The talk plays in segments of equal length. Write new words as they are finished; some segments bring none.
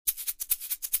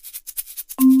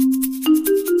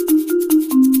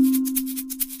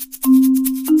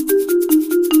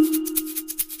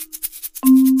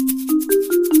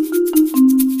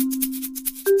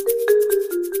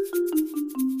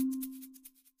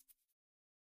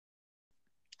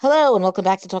Hello and welcome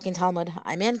back to Talking Talmud.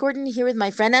 I'm Ann Gordon here with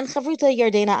my friend and Chavruta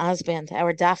Yardena Osband.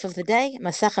 Our daf of the day,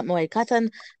 Masechet Moed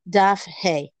Katan, daf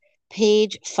Hey,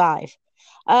 page 5.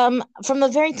 From the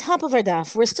very top of our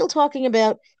daf, we're still talking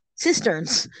about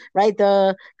cisterns, right?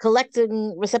 The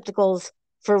collecting receptacles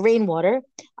for rainwater.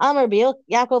 Amar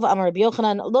Yaakov Amar Rabbi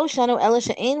Yochanan Lo Shanu Ela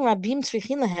She'ein Rabim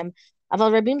Tzrichin Lahem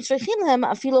Aval Rabim Tzrichin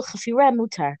Lahem Afilo Chafira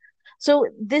Mutar. So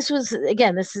this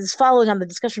is following on the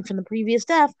discussion from the previous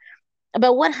daf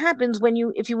about what happens when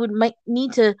if you might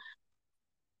need to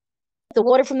the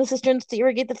water from the cisterns to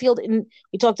irrigate the field. And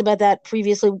we talked about that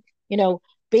previously. You know,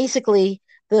 basically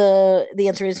the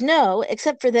answer is no,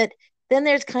 except for that. Then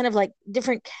there's kind of like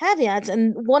different caveats,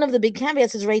 and one of the big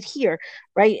caveats is right here,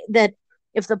 right? That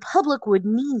if the public would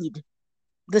need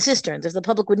the cisterns, if the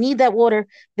public would need that water,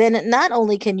 then not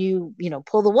only can you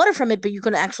pull the water from it, but you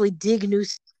can actually dig new.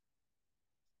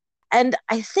 And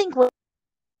I think what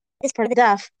is part of the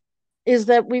DAF is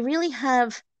that we really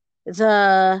have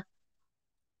the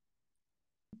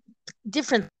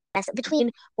difference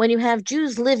between when you have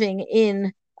Jews living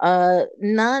in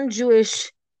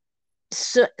non-Jewish,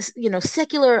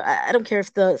 secular. I don't care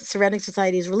if the surrounding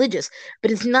society is religious, but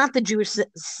it's not the Jewish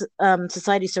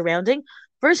society surrounding,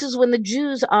 versus when the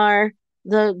Jews are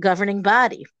the governing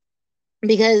body,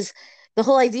 because the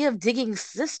whole idea of digging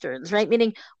cisterns, right?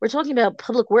 Meaning we're talking about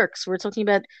public works. We're talking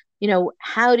about,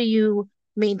 how do you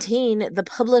maintain the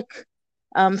public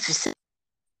facilities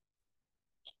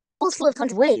full of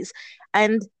tons of ways.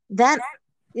 And that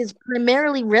is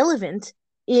primarily relevant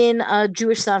in a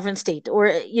Jewish sovereign state.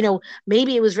 Or,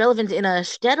 maybe it was relevant in a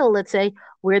shtetl, let's say,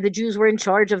 where the Jews were in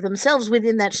charge of themselves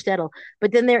within that shtetl.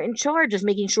 But then they're in charge of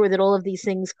making sure that all of these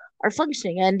things are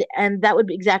functioning. And that would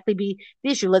exactly be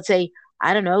the issue. Let's say,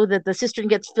 I don't know, that the cistern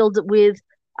gets filled with,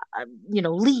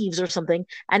 leaves or something,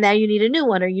 and now you need a new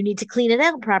one, or you need to clean it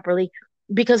out properly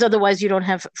because otherwise you don't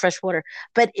have fresh water.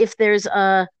 But if there's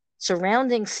a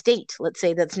surrounding state, let's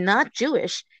say, that's not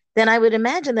Jewish, then I would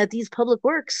imagine that these public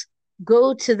works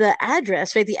go to the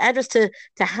address, right? The address to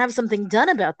have something done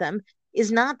about them is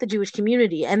not the Jewish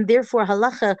community, and therefore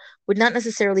halacha would not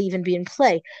necessarily even be in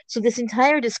play. So this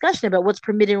entire discussion about what's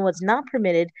permitted and what's not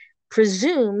permitted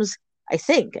presumes, I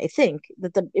think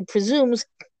that it presumes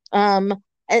um,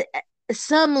 a,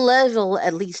 some level,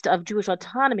 at least, of Jewish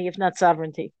autonomy, if not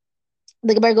sovereignty.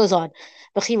 The Gemara goes on.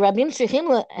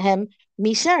 Mishari.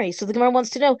 So the Gemara wants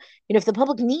to know, if the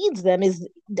public needs them,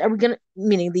 are we going to,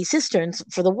 meaning these cisterns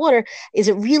for the water, is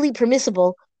it really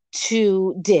permissible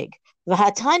to dig?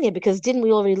 V'hatanya, because didn't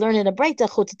we already learn in a Breita,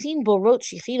 chotatin borot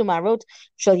shichin u'marot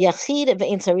shel yachid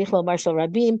ve'en tzarich lomar shel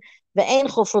rabim ve'en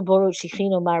chofer borot shichin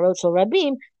u'marot shel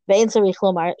rabim ve'en tzarich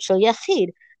lomar shel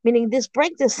yachid. Meaning this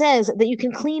Breita says that you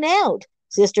can clean out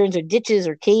cisterns or ditches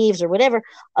or caves or whatever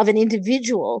of an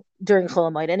individual during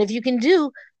Chol Hamoed. And if you can do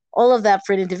all of that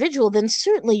for an individual, then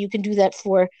certainly you can do that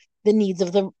for the needs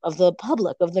of the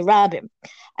public, of the rabbim.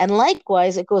 And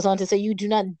likewise, it goes on to say you do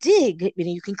not dig,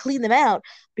 meaning you can clean them out,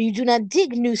 but you do not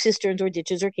dig new cisterns or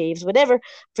ditches or caves, whatever,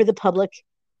 for the public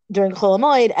during Chol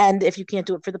Hamoed. And if you can't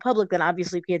do it for the public, then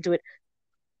obviously you can't do it,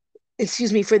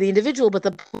 for the individual. But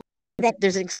that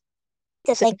there's an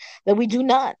saying that we do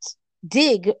not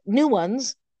dig new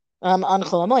ones on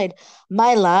Chol Hamoed.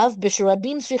 My love,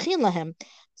 b'shurabim srichin lahem.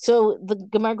 So the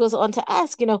Gemara goes on to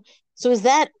ask, so is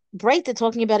that Breita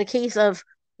talking about a case of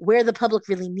where the public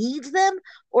really needs them,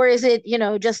 or is it,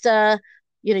 just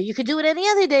you could do it any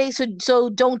other day,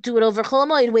 so don't do it over Chol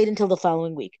Hamoed, wait until the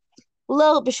following week.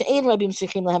 Lo b'she'ein rabim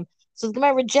srichin lahem. So the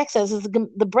Gemara rejects that, says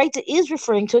the Breita is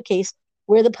referring to a case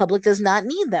where the public does not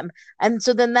need them, and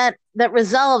so then that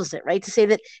resolves it, right? To say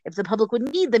that if the public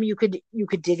would need them, you could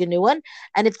dig a new one,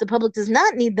 and if the public does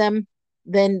not need them,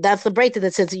 then that's the Breita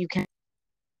that says that you can.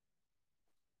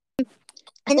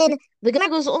 And then the Gemara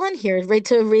goes on here, right,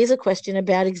 to raise a question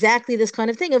about exactly this kind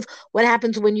of thing of what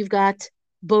happens when you've got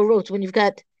borot, when you've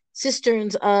got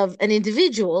cisterns of an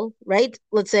individual, right?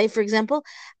 Let's say, for example,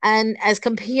 and as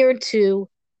compared to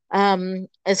the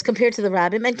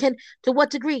rabbim, and to what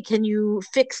degree can you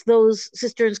fix those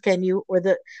cisterns? Can you, or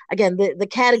the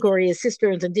category is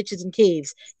cisterns and ditches and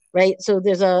caves, right? So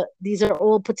these are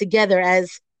all put together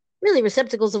as really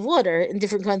receptacles of water in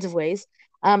different kinds of ways.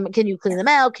 Can you clean them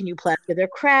out? Can you plaster their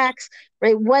cracks?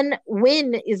 Right? When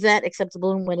is that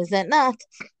acceptable and when is that not?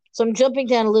 So I'm jumping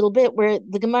down a little bit where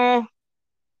the Gemara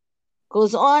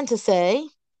goes on to say,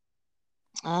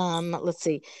 let's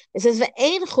see. It says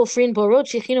ve'ein chofrin borot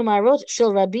shechinu marot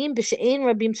shel rabim b'she'ein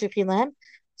rabim tzrichin lahem.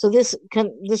 So this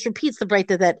repeats the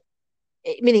Breita that,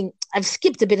 meaning I've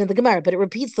skipped a bit in the Gemara, but it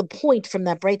repeats the point from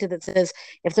that Breita that says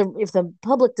if the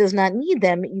public does not need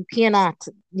them, you cannot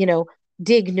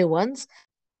dig new ones.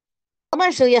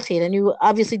 And you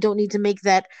obviously don't need to make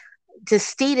that to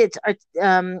state it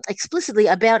explicitly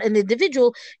about an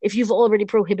individual if you've already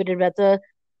prohibited about the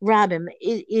rabbim.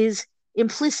 It is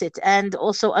implicit and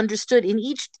also understood in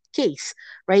each case,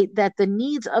 right, that the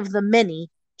needs of the many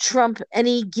trump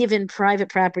any given private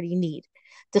property need.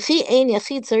 Because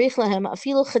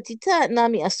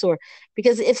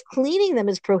if cleaning them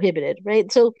is prohibited, right?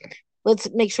 So let's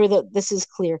make sure that this is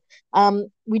clear.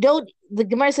 We don't. The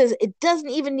Gemara says it doesn't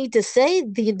even need to say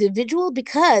the individual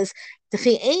because if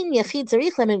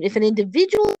an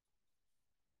individual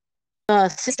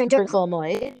cistern during Chol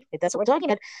Moed, if that's what we're talking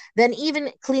about, then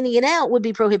even cleaning it out would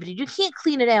be prohibited. You can't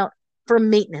clean it out for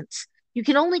maintenance. You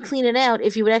can only clean it out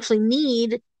if you would actually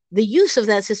need the use of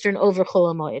that cistern over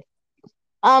Chol Moed.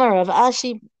 Amar of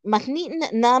Ashi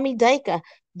Matnitin Nami Daika.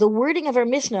 The wording of our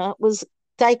Mishnah was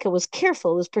Daika, was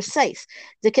careful, was precise.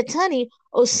 The Ketani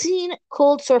Osin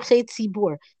Kol Tzorchei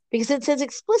Tzibur, because it says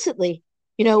explicitly,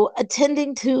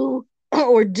 attending to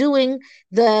or doing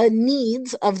the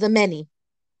needs of the many,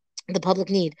 the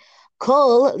public need.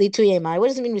 Kol lituyemai. What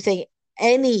does it mean? We say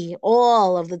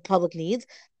all of the public needs.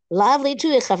 Lav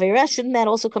lituye chavera. Shouldn't that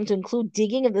also come to include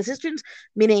digging of the cisterns?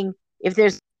 Meaning, if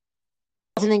there's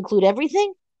doesn't include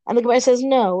everything. And the Gemara says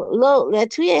no. Lo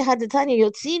lituye hadatanya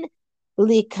yotzin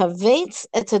likavetz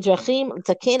et hadrachim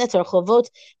ltaken et harchovot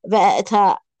ve'et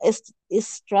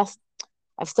ha'istras.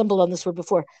 I've stumbled on this word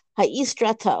before.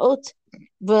 Ha'istrataot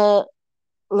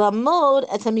ve'lamod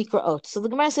et hamikraot. So the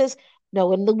Gemara says no,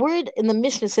 when the word in the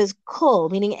Mishnah says kol,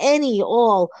 meaning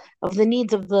all of the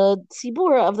needs of the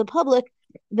tzibur, of the public,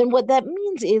 then what that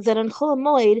means is that on Chol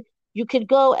Moed, you could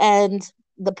go and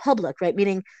the public, right?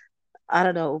 Meaning, I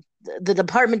don't know, the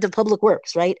Department of Public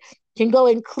Works, right? Can go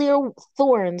and clear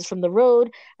thorns from the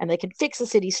road, and they can fix the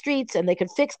city streets, and they can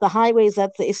fix the highways,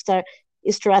 that's the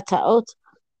istrataot,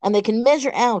 and they can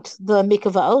measure out the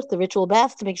mikvaot, the ritual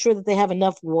baths, to make sure that they have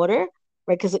enough water,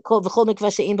 right? Because it called v'chol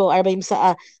mikvah she'im bo 40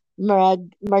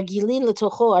 margilin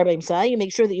letocho 40 sa'ah. You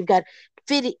make sure that you've got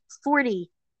 40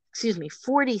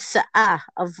 sa'ah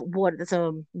of water. That's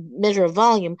a measure of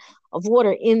volume of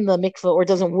water in the mikvah, or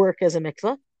doesn't work as a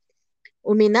mikvah.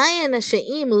 ומניין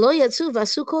השאים לא יצאו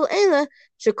ועשו כל אלה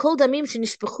שכל דמים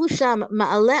שנשפכו שם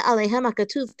מעלה עליהם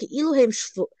הכתוב כאילו הם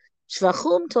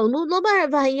שבחום תלמוד לומר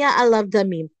והיה עליו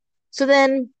דמים. So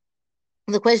then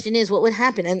the question is, what would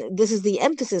happen? And this is the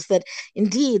emphasis that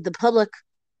indeed the public,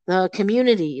 the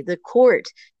community, the court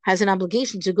has an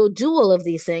obligation to go do all of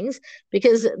these things,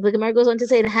 because the Gemara goes on to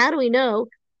say, and how do we know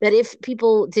that if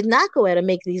people did not go out and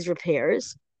make these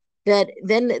repairs, that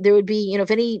then there would be,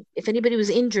 if anybody was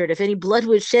injured, if any blood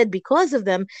was shed because of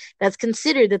them, that's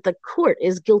considered that the court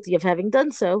is guilty of having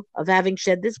done so, of having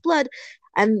shed this blood.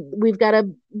 And we've got a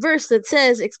verse that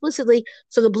says explicitly,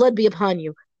 so the blood be upon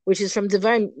you, which is from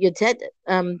Devarim Yotet,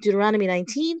 Deuteronomy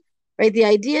 19, right? The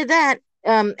idea that,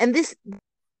 and this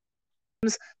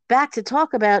comes back to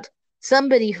talk about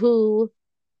somebody where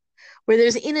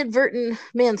there's inadvertent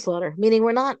manslaughter, meaning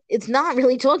it's not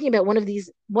really talking about one of these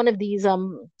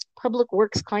public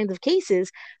works kind of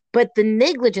cases, but the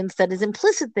negligence that is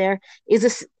implicit there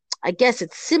is I guess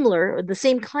it's similar, or the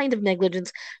same kind of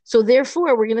negligence. So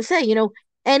therefore, we're going to say,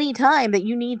 any time that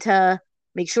you need to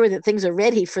make sure that things are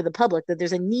ready for the public, that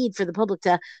there's a need for the public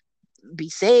to be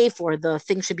safe, or the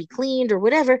thing should be cleaned, or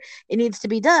whatever, it needs to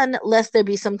be done, lest there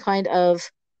be some kind of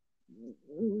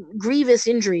grievous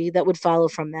injury that would follow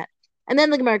from that. And then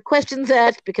the Gemara questions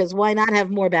that, because why not have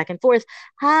more back and forth?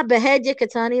 Ha behedya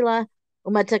katani la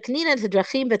ומתקנין את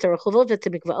הדרכים ואת הרחובות ואת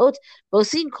המקוואות,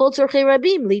 ועושים כל צורכי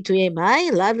רבים, ליטויי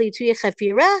מים, לאו ליטויי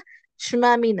חפירה,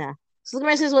 שמע מינה. So the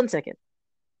Gemara says, one second.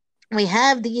 We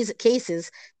have these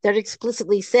cases that are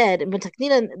explicitly said,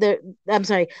 I'm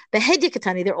sorry, the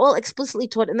Hedya they're all explicitly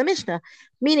taught in the Mishnah,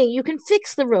 meaning you can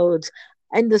fix the roads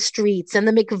and the streets and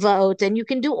the mikvaot, and you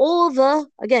can do all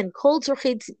again, kol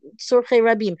tzorchei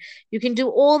rabim, you can do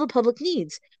all the public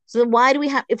needs. So then why do we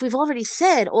have, if we've already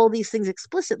said all these things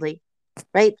explicitly,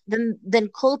 right? Then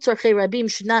kol tzorchei rabim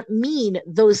should not mean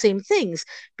those same things,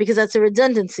 because that's a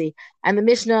redundancy. And the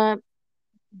Mishnah,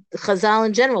 Chazal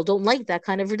in general, don't like that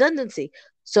kind of redundancy.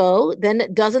 So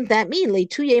then doesn't that mean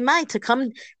leituyei mai,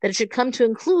 that it should come to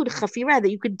include chafira,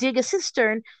 that you could dig a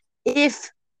cistern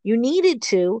if you needed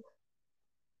to?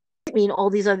 I mean all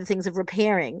these other things of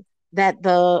repairing that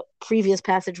the previous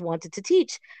passage wanted to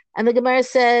teach. And the Gemara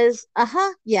says,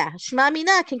 yeah, Shema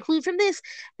Mina, conclude from this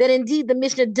that indeed the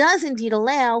Mishnah does indeed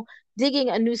allow digging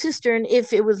a new cistern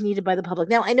if it was needed by the public.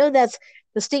 Now, I know that's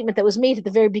the statement that was made at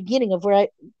the very beginning of where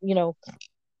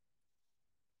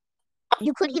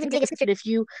you could even dig a cistern if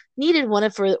you needed one,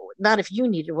 not if you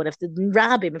needed one, if the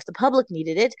rabbim, if the public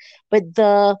needed it, but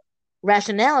the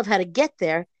rationale of how to get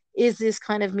there is this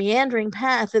kind of meandering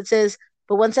path that says,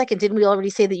 but one second, didn't we already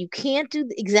say that you can't do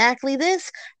exactly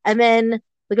this? And then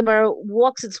the Gemara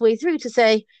walks its way through to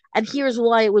say, and here's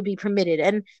why it would be permitted.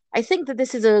 And I think that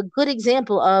this is a good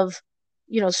example of,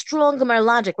 strong Gemara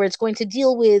logic, where it's going to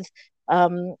deal with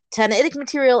Tannaitic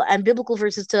material and biblical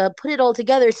verses to put it all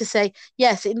together to say,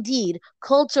 yes, indeed,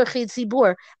 kol tzorchei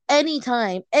tzibur,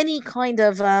 anytime, any kind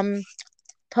of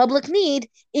public need,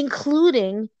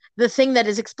 including the thing that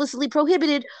is explicitly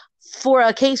prohibited for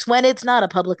a case when it's not a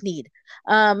public need.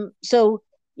 So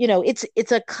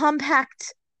it's a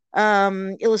compact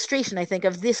illustration, I think,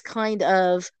 of this kind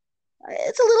of.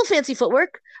 It's a little fancy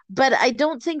footwork, but I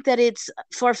don't think that it's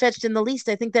far fetched in the least.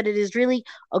 I think that it is really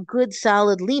a good,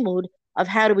 solid limud of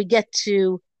how do we get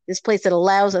to this place that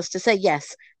allows us to say,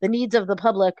 yes, the needs of the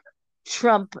public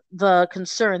trump the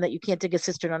concern that you can't dig a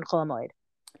cistern on Chol Hamoed.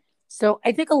 So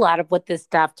I think a lot of what this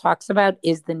staff talks about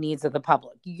is the needs of the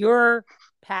public. Your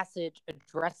passage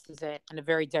addresses it in a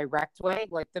very direct way,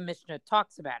 like the Mishnah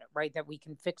talks about it, right? That we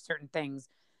can fix certain things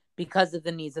because of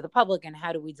the needs of the public, and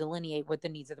how do we delineate what the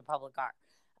needs of the public are.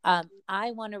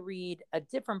 I want to read a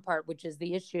different part, which is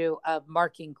the issue of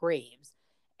marking graves.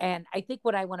 And I think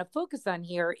what I want to focus on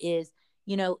here is,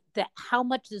 that how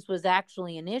much this was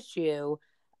actually an issue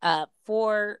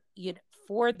for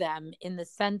them, in the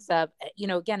sense of,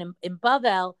 again, in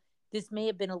Bavel, this may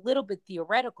have been a little bit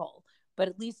theoretical, but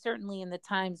at least certainly in the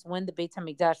times when the Beit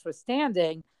HaMikdash was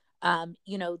standing,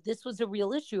 this was a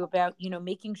real issue about,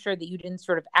 making sure that you didn't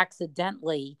sort of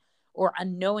accidentally or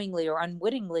unknowingly or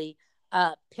unwittingly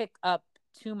pick up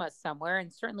Tuma somewhere.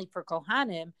 And certainly for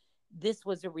Kohanim, this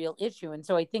was a real issue. And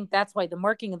so I think that's why the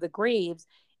marking of the graves,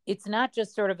 it's not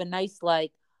just sort of a nice,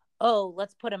 like, oh,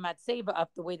 let's put a matzeva up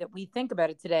the way that we think about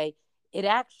it today. It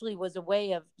actually was a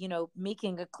way of,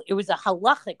 it was a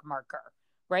halachic marker,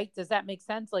 right? Does that make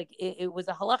sense? Like it was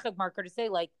a halachic marker to say,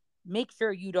 like, make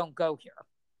sure you don't go here.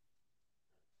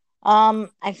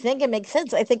 I think it makes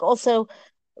sense. I think also,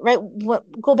 right,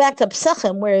 go back to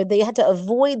Pesachim, where they had to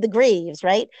avoid the graves,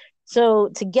 right? So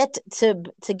to get to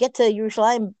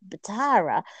Yerushalayim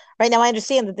B'Tahara, right now I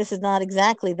understand that this is not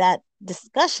exactly that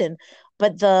discussion,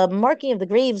 but the marking of the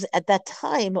graves at that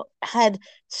time had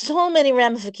so many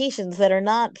ramifications that are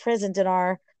not present in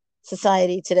our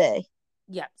society today.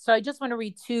 Yeah. So I just want to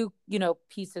read two,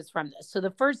 pieces from this. So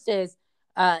the first is,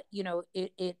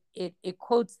 it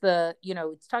quotes the,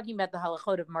 it's talking about the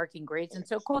halachot of marking graves. And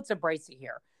so it quotes a brisa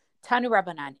here. Tanu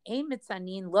Rabbanan, ein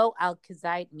mitzanin lo al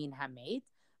kizayit min hamet,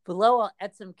 v'lo al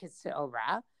etzem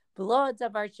kiseora, v'lo al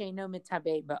davar she'eno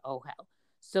mitabeh ba'ohel.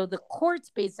 So the courts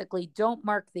basically don't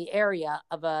mark the area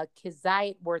of a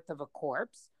kizayit worth of a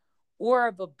corpse, or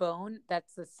of a bone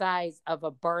that's the size of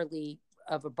a barley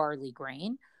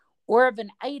grain, or of an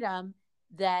item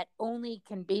that only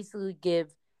can basically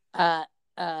give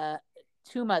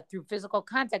tuma through physical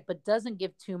contact, but doesn't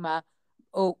give tuma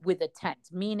with a tent.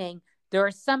 Meaning there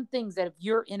are some things that if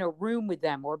you're in a room with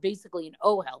them, or basically an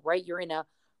ohel, right? You're in a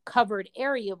covered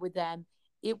area with them,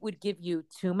 it would give you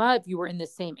tuma if you were in the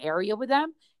same area with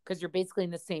them, because you're basically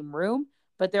in the same room.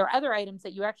 But there are other items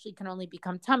that you actually can only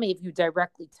become tummy if you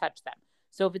directly touch them.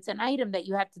 So if it's an item that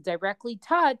you have to directly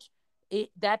touch,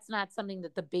 that's not something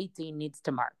that the Beit Din needs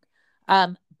to mark.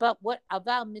 But what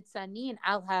aval mitzanin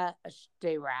al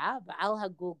ha-ashtera al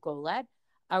ha-gulgolet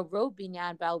arov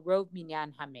binyan val rov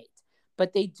binyan hamet.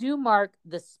 But they do mark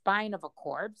the spine of a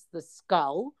corpse, the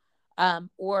skull,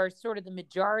 or sort of the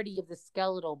majority of the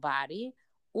skeletal body,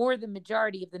 or the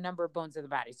majority of the number of bones of the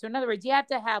body. So in other words, you have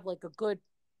to have like a good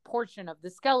portion of the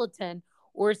skeleton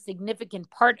or a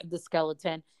significant part of the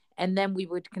skeleton, and then we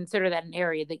would consider that an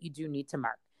area that you do need to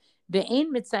mark.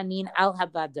 Ve'ein mitzanin al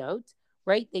havadot,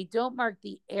 right? They don't mark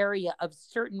the area of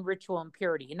certain ritual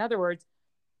impurity. In other words,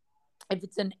 if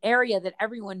it's an area that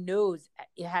everyone knows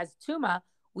it has tuma,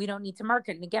 we don't need to mark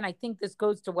it. And again, I think this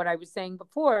goes to what I was saying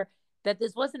before, that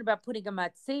this wasn't about putting a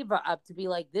matzeva up to be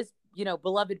like, this,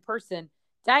 beloved person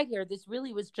died here. This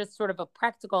really was just sort of a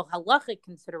practical halachic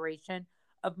consideration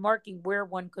of marking where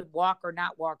one could walk or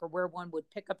not walk, or where one would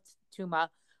pick up tuma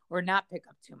or not pick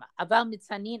up tuma. Aval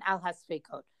mitzanin al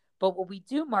hasfekot. But what we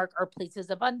do mark are places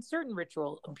of uncertain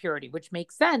ritual impurity, which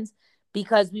makes sense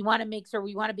because we want to make sure,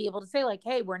 we want to be able to say like,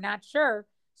 hey, we're not sure,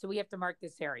 so we have to mark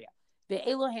this area. The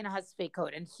Elohena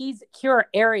hasfekot, and here are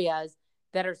areas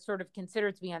that are sort of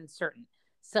considered to be uncertain.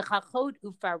 Sechachot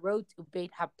ufarot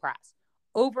ubeit hapras.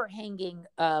 Overhanging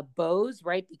bows,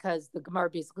 right? Because the Gemara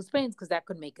basically explains, because that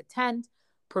could make a tent.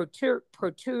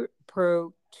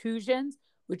 Protrusions,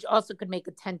 which also could make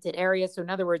a tented area. So in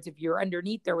other words, if you're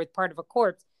underneath there with part of a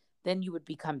corpse, then you would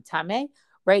become tameh,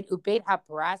 right? Ubeit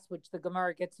haparas, which the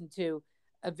Gemara gets into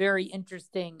a very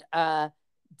interesting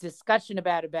discussion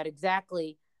about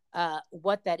exactly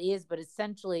what that is, but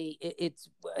essentially it's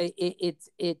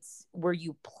where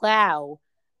you plow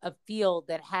a field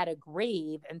that had a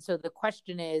grave, and so the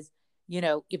question is,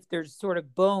 if there's sort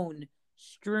of bone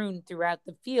strewn throughout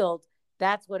the field,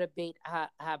 that's what a beit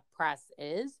ha-pras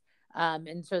is.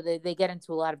 And so they get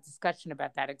into a lot of discussion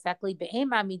about that. Exactly.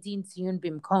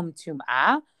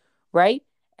 Right?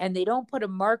 And they don't put a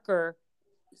marker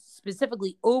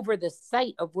specifically over the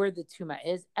site of where the tuma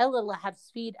is,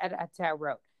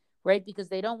 right? Because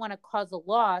they don't want to cause a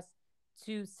loss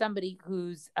to somebody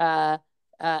who's the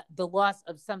loss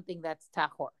of something that's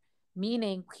tahor.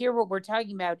 Meaning, here what we're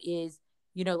talking about is,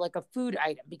 like a food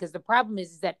item. Because the problem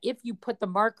is that if you put the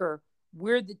marker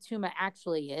where the tuma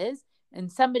actually is, and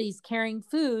somebody's carrying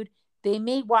food, they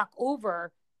may walk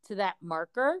over to that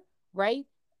marker, right?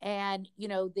 And,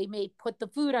 they may put the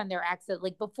food on their accident.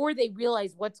 Like before they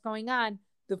realize what's going on,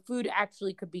 the food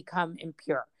actually could become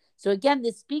impure. So again,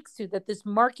 this speaks to that this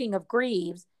marking of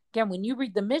graves, again, when you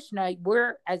read the Mishnah,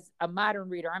 we're, as a modern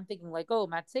reader, I'm thinking like, oh,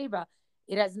 matzeva,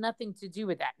 it has nothing to do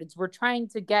with that. We're trying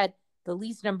to get the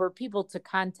least number of people to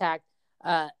contact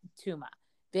tuma.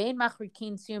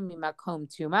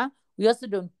 We also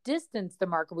don't distance the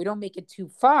marker. We don't make it too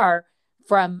far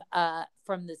from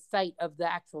the site of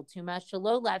the actual tuma.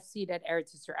 Shelo lafsid at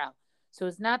Eretz Yisrael. So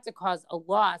as not to cause a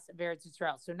loss of Eretz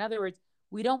Yisrael. So in other words,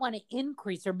 we don't want to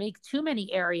increase or make too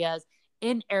many areas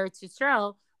in Eretz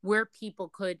Yisrael where people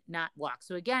could not walk.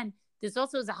 So again, this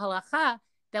also is a halacha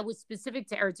that was specific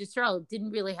to Eretz Yisrael. It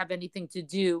didn't really have anything to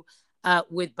do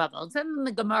with Bavel. And then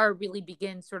the Gemara really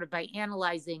begins sort of by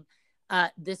analyzing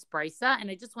this brisa.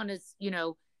 And I just want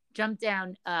to, jump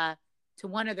down to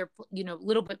one other,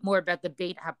 little bit more about the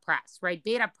Beit HaPras, right?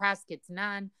 Beit HaPras gets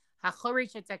nan,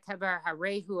 hachorish etzakever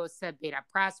harehu oseh Beit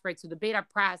HaPras, right? So the Beit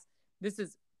HaPras, this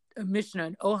is a Mishnah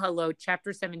in Ohalo,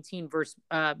 chapter 17, verse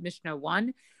Mishnah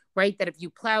 1, right? That if you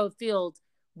plow a field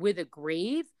with a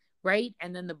grave, right?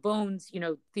 And then the bones,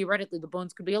 theoretically the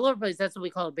bones could be all over the place. That's what we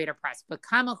call a Beit HaPras. But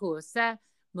kamahu oseh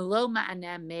melo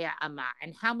ma'anem mea ama.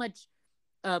 And how much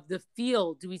of the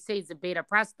field do we say is a Beit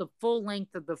HaPras? The full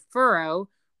length of the furrow,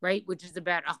 right? Which is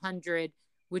about 100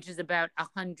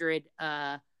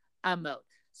 amot.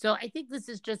 So I think this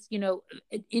is just,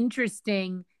 an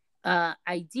interesting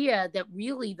idea that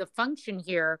really the function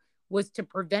here was to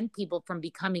prevent people from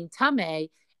becoming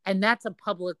tameh, and that's a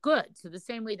public good. So the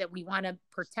same way that we want to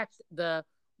protect the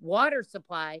water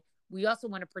supply, we also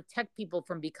want to protect people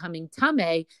from becoming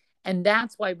tameh, and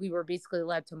that's why we were basically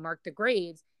allowed to mark the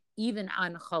graves even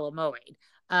on Chol HaMoed.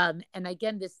 And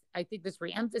again, I think this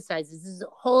reemphasizes this is a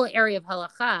whole area of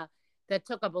halacha that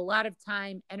took up a lot of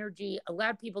time, energy,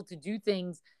 allowed people to do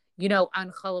things,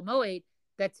 on Chol HaMoed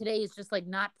that today is just like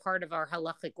not part of our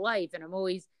halachic life. And I'm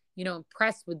always,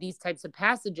 impressed with these types of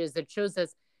passages that shows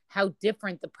us how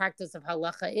different the practice of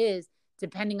halacha is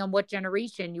depending on what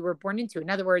generation you were born into. In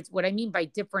other words, what I mean by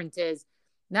different is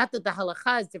not that the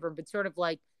halacha is different, but sort of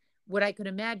like what I could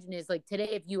imagine is like today,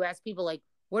 if you ask people like,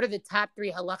 what are the top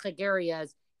 3 halachic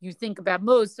areas you think about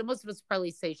most? So most of us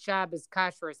probably say Shabbos,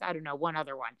 Kashrus, I don't know, one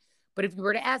other one. But if you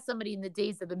were to ask somebody in the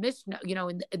days of the Mishnah,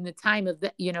 in the time of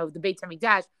the, the Beit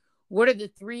HaMikdash, what are the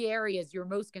 3 areas you're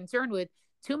most concerned with?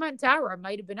 Tuma and Tahara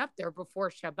might have been up there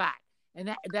before Shabbat.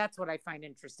 And that's what I find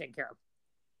interesting here.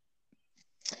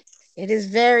 It is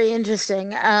very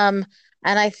interesting. And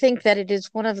I think that it is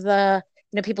one of the,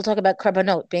 people talk about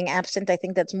korbanot being absent. I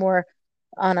think that's more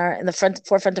in the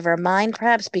forefront of our mind,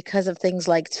 perhaps because of things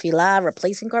like tefillah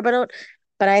replacing korbanot.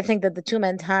 But I think that the Tuma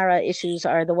and Tahara issues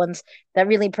are the ones that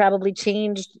really probably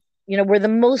changed, were the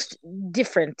most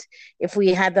different. If we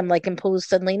had them like imposed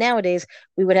suddenly nowadays,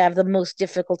 we would have the most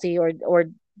difficulty or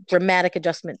dramatic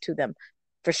adjustment to them,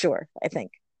 for sure, I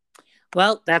think.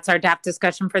 Well, that's our DAP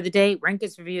discussion for the day. Rank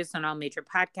us reviews on all major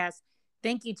podcasts.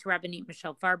 Thank you to Rabbanit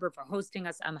Michelle Farber for hosting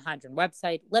us on the Hadran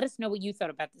website. Let us know what you thought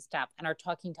about this DAP on our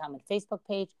Talking Talmud Facebook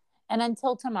page. And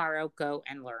until tomorrow, go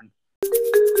and learn.